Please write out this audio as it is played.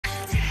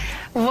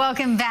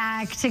Welcome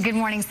back to Good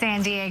Morning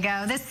San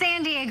Diego. The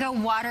San Diego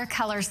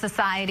Watercolor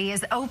Society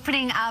is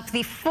opening up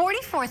the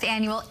 44th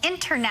annual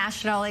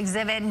international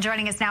exhibit. And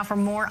joining us now for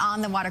more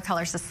on the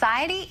Watercolor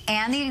Society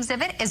and the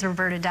exhibit is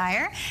Roberta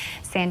Dyer,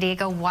 San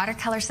Diego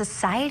Watercolor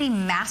Society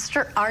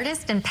Master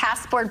Artist and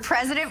Past Board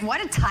President.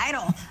 What a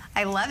title.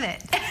 I love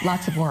it.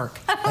 Lots of work.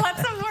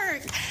 Lots of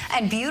work.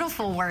 And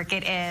beautiful work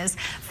it is.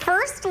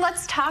 First,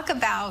 let's talk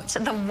about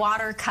the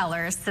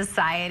Watercolor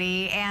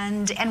Society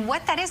and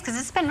what that is, because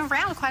it's been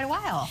around quite a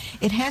while.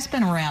 It has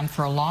been around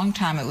for a long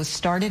time. It was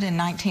started in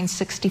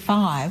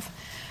 1965.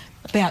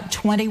 About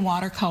 20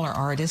 watercolor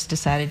artists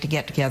decided to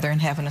get together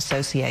and have an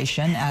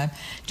association.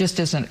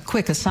 Just as a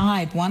quick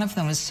aside, one of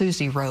them was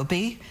Susie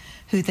Roby,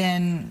 who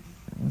then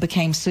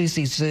became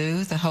Susie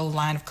Zoo, the whole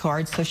line of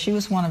cards. So she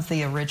was one of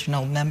the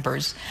original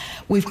members.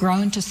 We've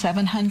grown to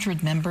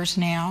 700 members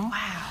now.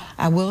 Wow.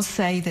 I will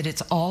say that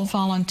it's all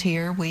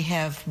volunteer. We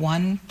have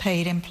one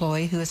paid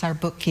employee who is our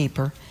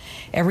bookkeeper.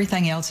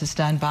 Everything else is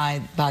done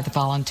by the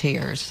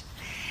volunteers.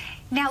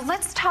 Now,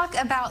 let's talk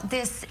about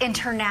this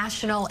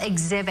international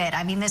exhibit.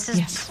 I mean, this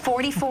is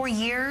 44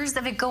 years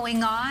of it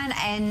going on.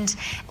 And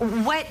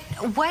what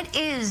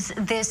is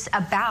this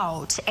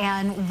about,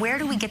 and where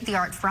do we get the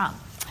art from?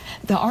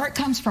 The art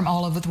comes from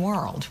all over the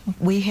world.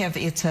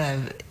 It's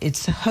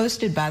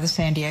hosted by the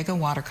San Diego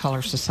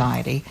Watercolor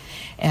Society,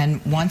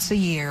 and once a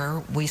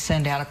year we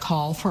send out a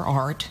call for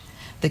art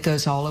that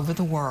goes all over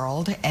the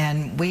world.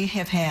 And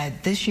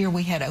this year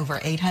we had over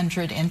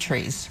 800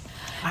 entries.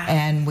 Wow.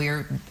 And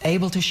we're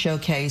able to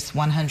showcase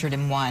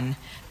 101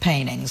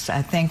 paintings.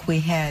 I think we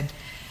had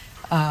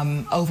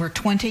over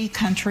 20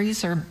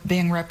 countries are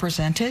being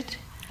represented,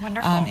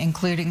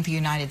 including the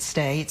United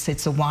States.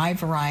 It's a wide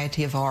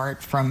variety of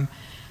art, from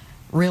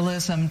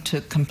realism to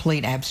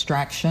complete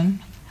abstraction,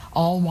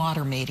 all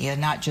water media,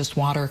 not just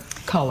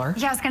watercolor.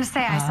 Yeah, I was going to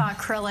say, I saw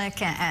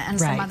acrylic and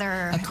some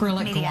other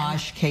acrylic, media.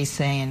 gouache,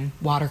 casein,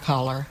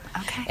 watercolor,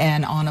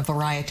 and on a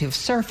variety of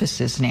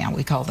surfaces now.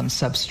 We call them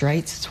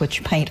substrates. It's what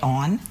you paint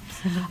on,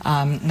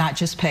 not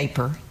just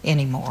paper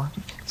anymore.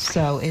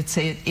 So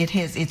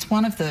it's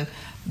one of the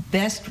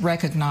best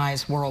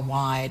recognized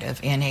worldwide of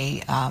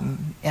any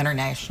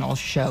international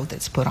show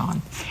that's put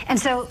on. And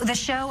so the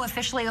show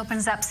officially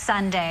opens up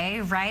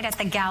Sunday, right, at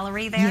the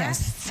gallery there?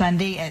 Yes,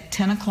 Sunday at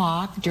 10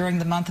 o'clock. During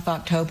the month of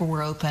October,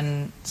 we're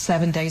open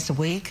 7 days a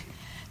week,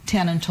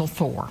 10 until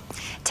 4.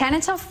 10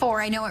 until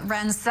 4. I know it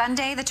runs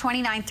Sunday the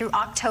 29th through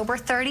October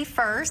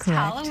 31st,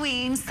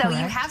 Halloween. So you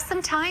have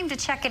some time to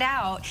check it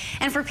out.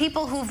 And for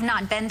people who've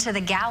not been to the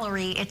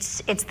gallery,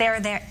 it's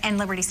there in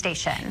Liberty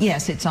Station.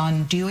 Yes, it's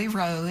on Dewey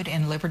Road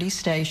in Liberty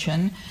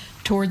Station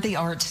toward the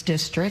Arts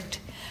District.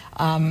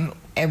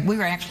 We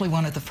were actually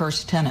one of the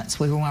first tenants.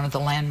 We were one of the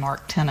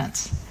landmark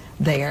tenants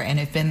there, and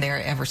have been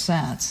there ever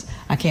since.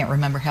 I can't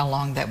remember how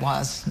long that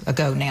was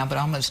ago now, but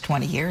almost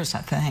 20 years, I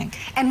think.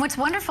 And what's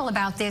wonderful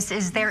about this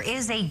is there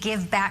is a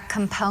give-back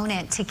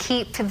component to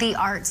keep the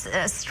arts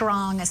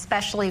strong,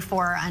 especially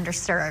for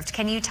underserved.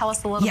 Can you tell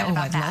us a little bit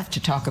about that? I'd love to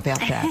talk about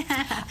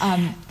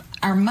that.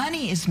 Our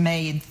money is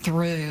made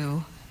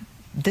through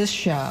this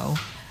show,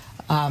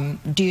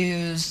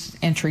 dues,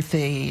 entry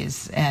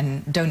fees,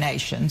 and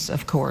donations,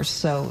 of course.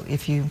 So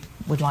if you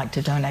would like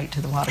to donate to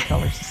the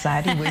Watercolor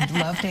Society, we'd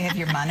love to have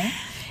your money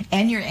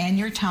and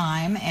your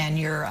time and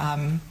your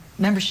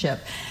membership.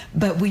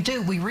 But we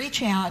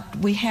reach out.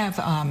 We have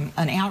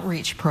an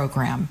outreach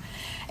program,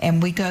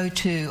 and we go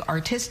to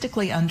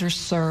artistically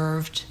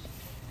underserved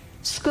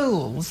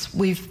schools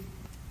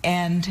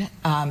and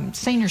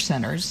senior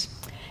centers.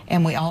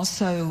 And we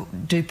also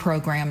do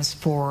programs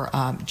for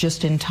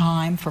just in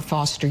time for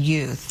foster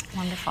youth.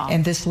 Wonderful.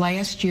 And this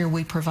last year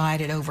we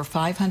provided over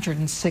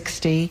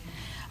 560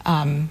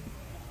 art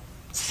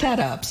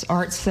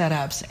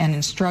setups and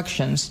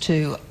instructions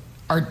to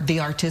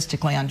the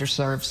artistically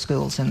underserved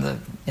schools in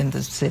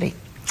the city.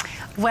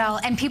 Well,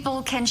 and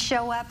people can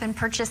show up and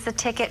purchase the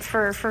ticket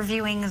for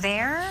viewing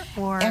there,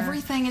 or?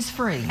 Everything is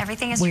free.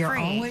 Everything is free. We are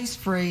always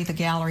free. The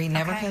gallery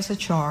never has a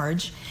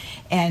charge.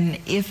 And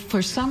if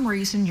for some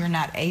reason you're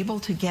not able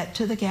to get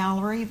to the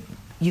gallery,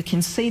 you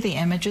can see the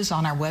images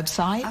on our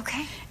website,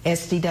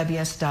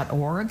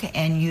 sdws.org,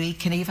 and you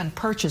can even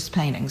purchase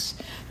paintings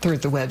through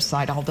the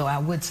website, although I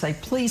would say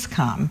please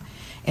come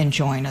and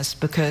join us,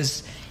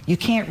 because you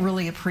can't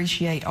really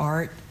appreciate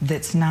art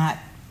that's not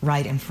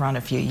right in front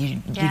of you. You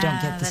don't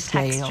get the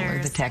scale or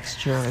the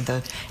texture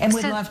and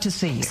we'd love to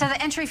see you. So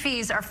the entry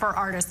fees are for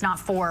artists, not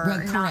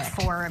for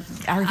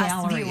our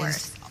gallery viewers.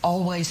 Is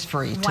always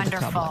free to the public.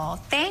 Wonderful.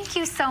 Thank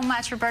you so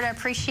much, Roberta.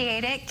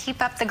 Appreciate it.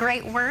 Keep up the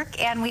great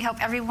work, and we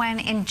hope everyone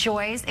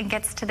enjoys and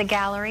gets to the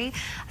gallery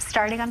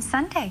starting on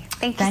Sunday.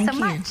 Thank you so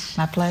much.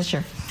 My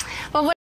pleasure. Well,